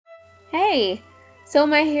Hey, so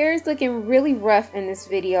my hair is looking really rough in this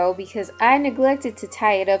video because I neglected to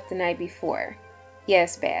tie it up the night before.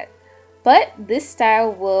 Yes, bad. But this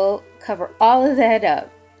style will cover all of that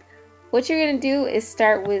up. What you're going to do is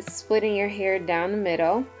start with splitting your hair down the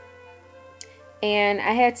middle. And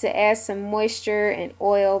I had to add some moisture and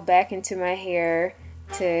oil back into my hair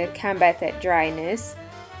to combat that dryness.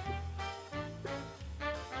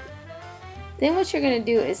 Then what you're going to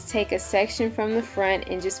do is take a section from the front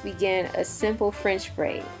and just begin a simple French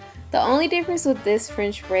braid. The only difference with this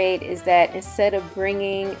French braid is that instead of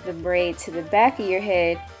bringing the braid to the back of your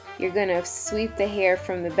head, you're going to sweep the hair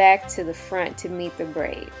from the back to the front to meet the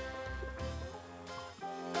braid.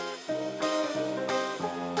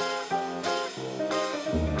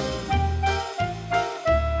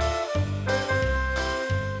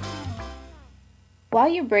 While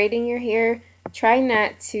you're braiding your hair, try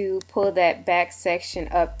not to pull that back section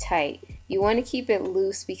up tight. You want to keep it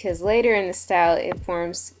loose because later in the style it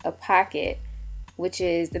forms a pocket, which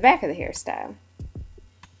is the back of the hairstyle.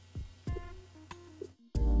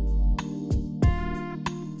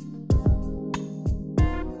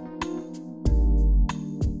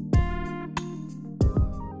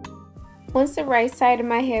 Once the right side of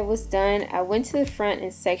my head was done, I went to the front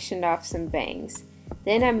and sectioned off some bangs.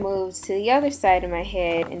 Then I moved to the other side of my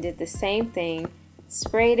head and did the same thing,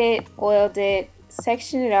 sprayed it, oiled it,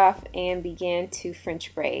 sectioned it off, and began to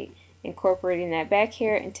French braid, incorporating that back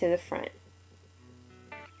hair into the front.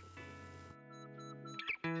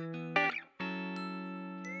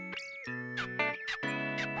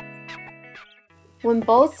 When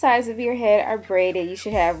both sides of your head are braided, you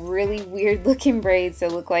should have really weird looking braids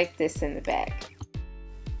that look like this in the back.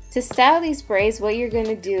 To style these braids, what you're going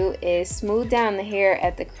to do is smooth down the hair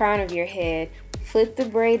at the crown of your head, flip the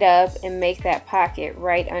braid up, and make that pocket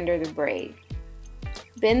right under the braid.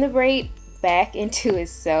 Bend the braid back into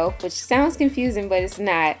itself, which sounds confusing but it's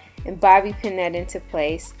not, and bobby pin that into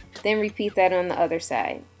place. Then repeat that on the other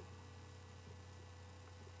side.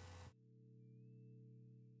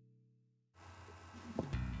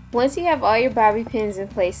 Once you have all your bobby pins in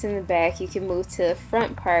place in the back, you can move to the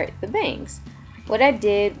front part, the bangs. What I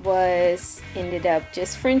did was ended up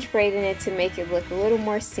just French braiding it to make it look a little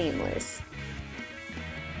more seamless.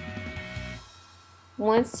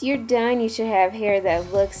 Once you're done, you should have hair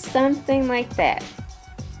that looks something like that.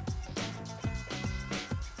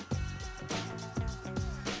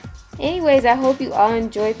 Anyways, I hope you all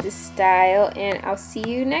enjoyed this style and I'll see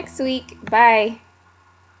you next week. Bye!